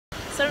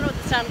I don't know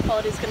what the sound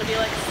quality is going to be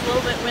like. It's a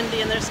little bit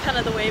windy and there's kind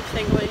of the wave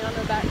thing going on in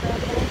the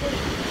background.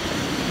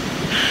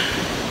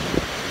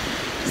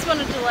 Just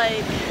wanted to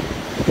like,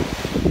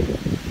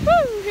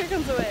 woo, here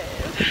comes the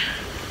wave.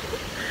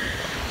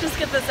 Just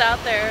get this out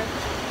there.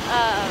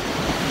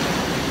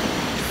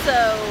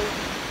 So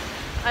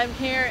I'm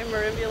here in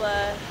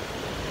Marimbula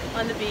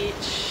on the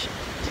beach.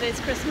 Today's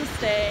Christmas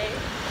Day.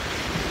 It's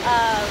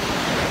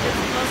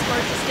the most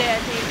gorgeous day I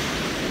think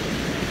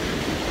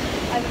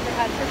I've ever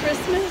had for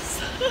Christmas.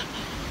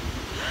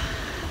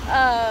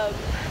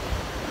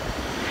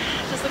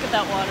 Just look at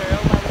that water,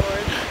 oh my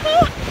lord.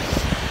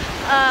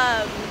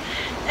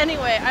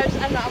 Anyway, I'm just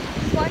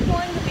walking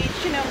along the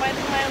beach, you know,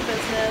 minding my own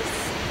business,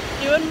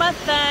 doing my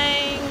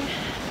thing,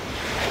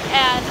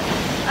 and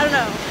I don't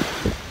know,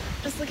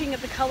 just looking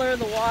at the color of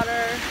the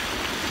water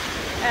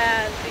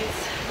and these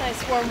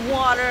nice warm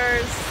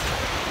waters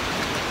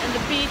and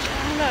the beach.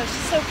 I don't know, it's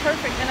just so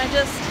perfect, and it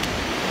just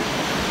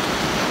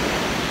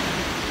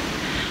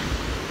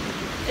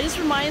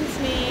reminds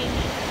me,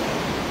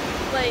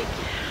 like,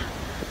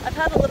 I've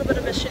had a little bit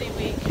of a shitty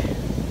week.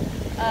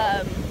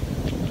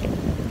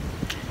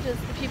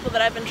 Just the people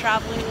that I've been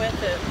traveling with,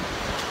 and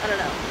I don't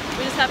know,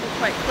 we just haven't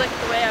quite clicked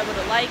the way I would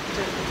have liked,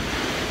 and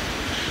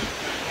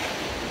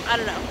I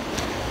don't know.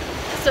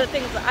 So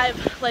things that I've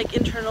like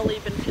internally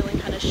been feeling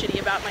kind of shitty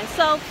about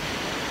myself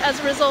as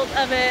a result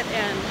of it,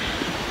 and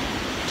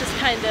just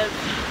kind of,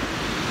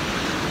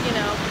 you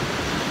know,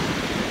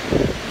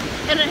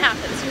 and it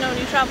happens, you know, when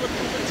you travel with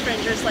complete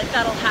strangers, like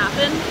that'll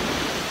happen.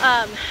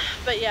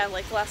 But yeah,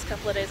 like the last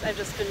couple of days I've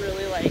just been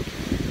really like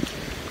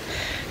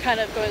kind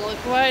of going like,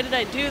 why did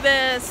I do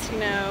this, you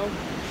know,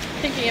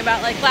 thinking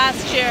about like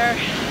last year,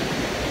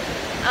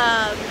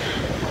 I'm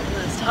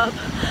gonna stop,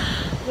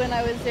 when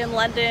I was in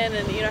London,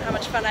 and you know how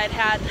much fun I'd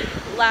had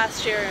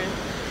last year, and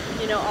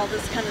you know, all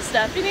this kind of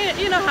stuff, you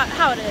know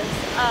how it is.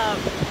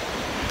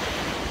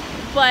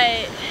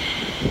 But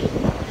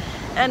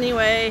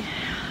anyway,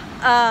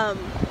 I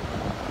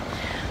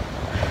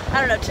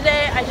don't know,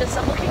 today I'm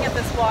looking at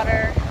this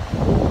water.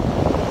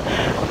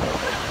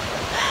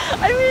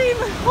 I mean,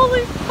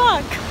 holy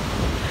fuck.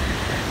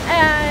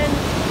 And,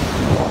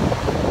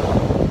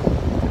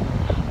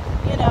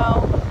 you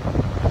know,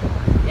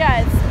 yeah,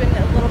 it's been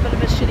a little bit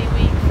of a shitty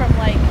week from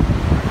like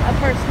a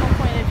personal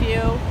point of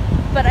view,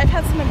 but I've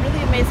had some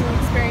really amazing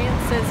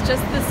experiences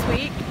just this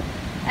week.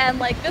 And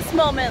like this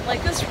moment,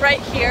 like this right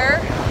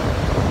here,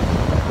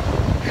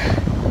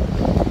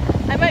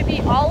 I might be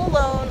all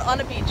alone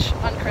on a beach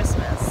on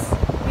Christmas.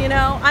 You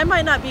know, I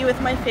might not be with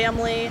my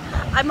family,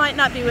 I might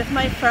not be with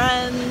my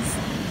friends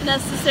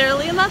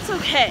necessarily, and that's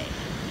okay.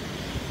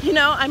 You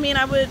know, I mean,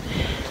 I would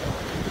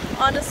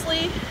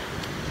honestly,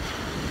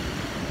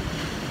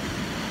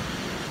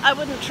 I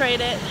wouldn't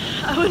trade it.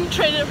 I wouldn't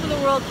trade it for the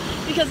world,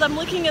 because I'm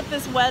looking at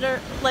this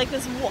water,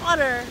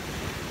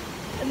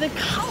 and the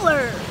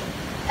color,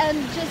 and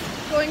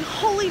just going,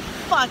 holy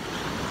fuck,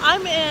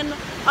 I'm in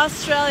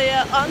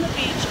Australia on the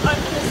beach on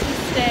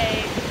Christmas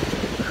Day.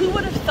 Who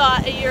would have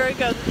thought a year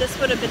ago that this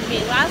would have been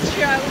me? Last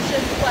year I was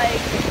just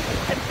like,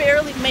 I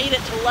barely made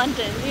it to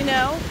London, you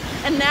know?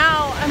 And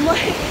now I'm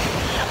like,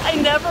 I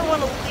never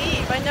want to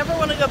leave. I never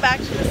want to go back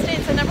to the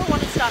States. I never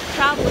want to stop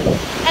traveling.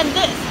 And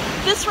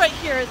this right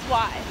here is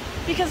why.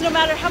 Because no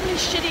matter how many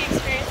shitty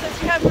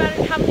experiences you have, no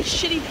matter how many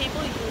shitty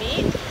people you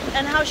meet,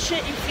 and how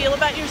shit you feel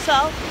about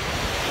yourself,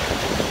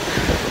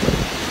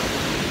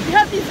 you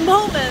have these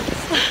moments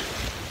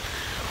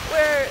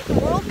where the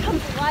world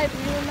comes alive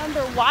and you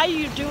remember why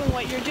you're doing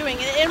what you're doing.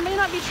 It may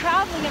not be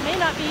traveling, it may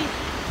not be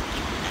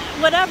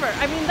whatever.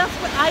 I mean, that's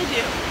what I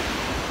do.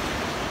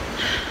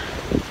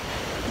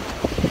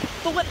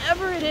 But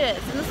whatever it is,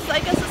 and this is, I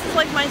guess this is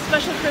like my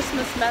special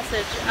Christmas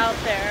message out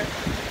there,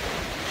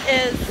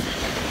 is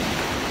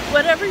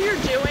whatever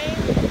you're doing,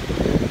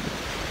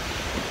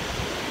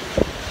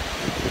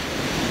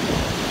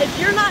 if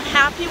you're not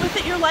happy with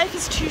it, your life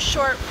is too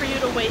short for you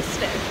to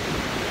waste it.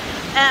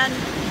 And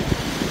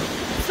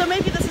so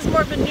maybe this is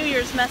more of a New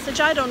Year's message,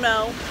 I don't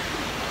know.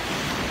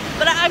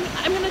 But I'm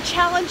going to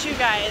challenge you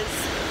guys,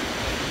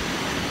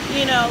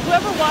 you know,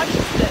 whoever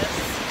watches this,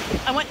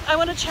 I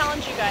want to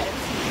challenge you guys.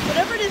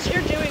 Whatever it is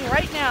you're doing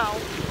right now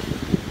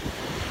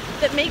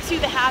that makes you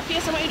the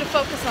happiest, I want you to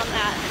focus on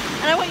that.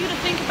 And I want you to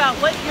think about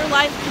what your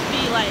life could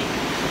be like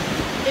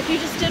if you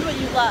just did what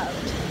you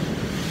loved.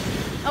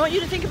 I want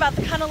you to think about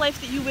the kind of life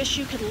that you wish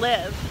you could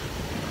live.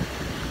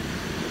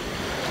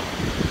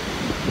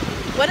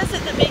 What is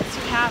it that makes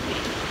you happy?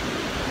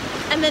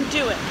 And then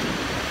do it.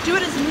 Do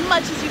it as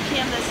much as you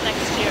can this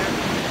next year.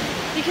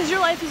 Because your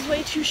life is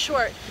way too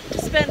short to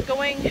spend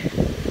going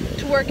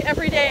to work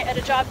every day at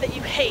a job that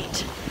you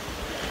hate.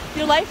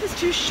 Your life is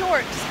too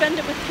short to spend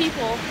it with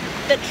people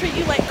that treat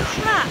you like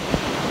crap.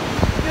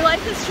 Your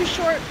life is too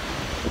short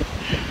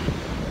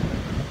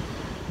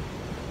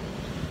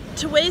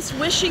to waste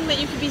wishing that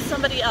you could be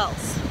somebody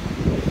else.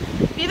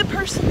 Be the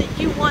person that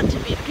you want to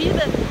be.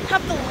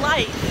 Have the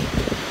life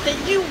that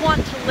you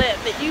want to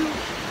live, that you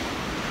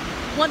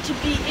want to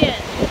be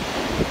in.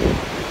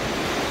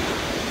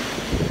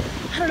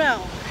 I don't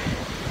know.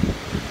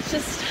 It's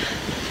just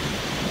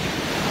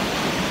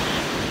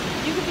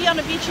on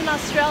a beach in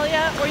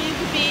Australia, or you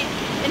could be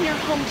in your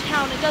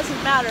hometown. It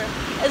doesn't matter.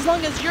 As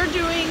long as you're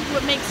doing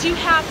what makes you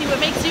happy, what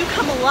makes you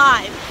come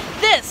alive.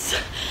 This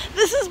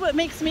is what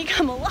makes me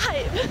come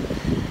alive.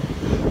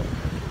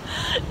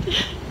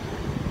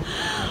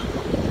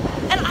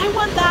 And I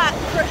want that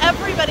for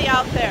everybody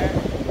out there.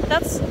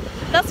 That's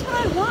what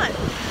I want.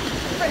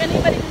 For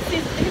anybody who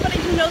sees, anybody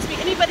who knows me,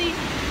 anybody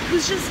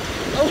who's just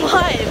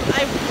alive.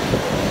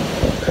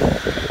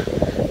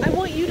 I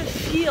want you to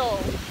feel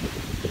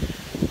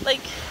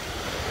like,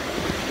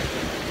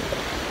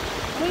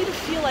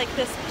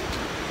 this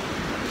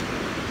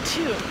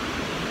too.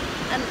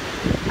 And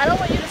I don't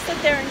want you to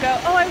sit there and go,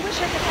 oh, I wish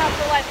I could have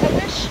the life.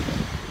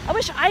 I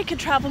wish I could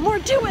travel more.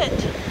 Do it.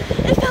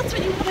 If that's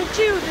what you want to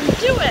do, then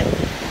do it.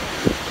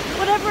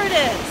 Whatever it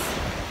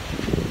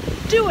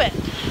is, do it.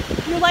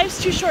 Your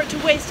life's too short to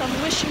waste on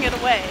wishing it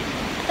away.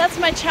 That's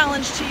my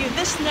challenge to you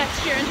this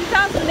next year in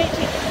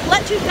 2018.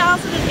 Let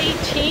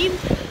 2018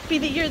 be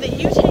the year that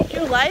you take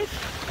your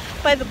life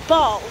by the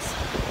balls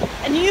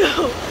and you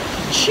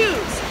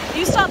choose.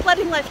 You stop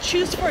letting life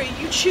choose for you.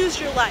 You choose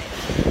your life.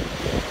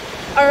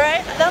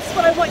 Alright? That's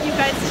what I want you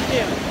guys to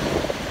do.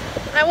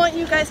 I want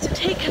you guys to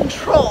take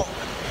control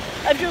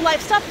of your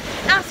life. Stop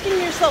asking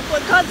yourself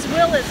what God's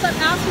will is. Stop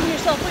asking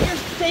yourself what your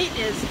fate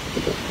is.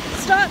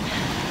 Stop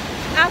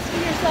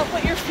asking yourself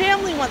what your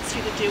family wants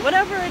you to do.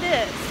 Whatever it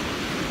is.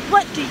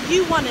 What do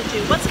you want to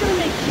do? What's going to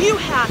make you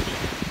happy?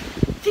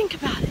 Think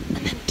about it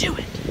and then do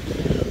it.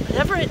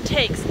 Whatever it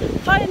takes,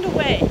 find a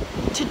way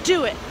to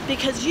do it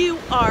because you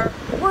are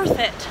worth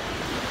it.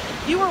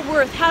 You are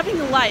worth having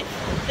the life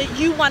that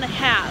you want to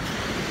have.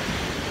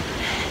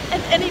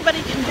 And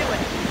anybody can do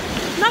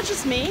it. Not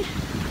just me.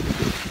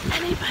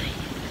 Anybody.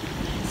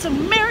 So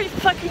Merry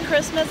fucking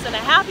Christmas and a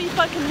Happy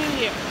fucking New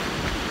Year.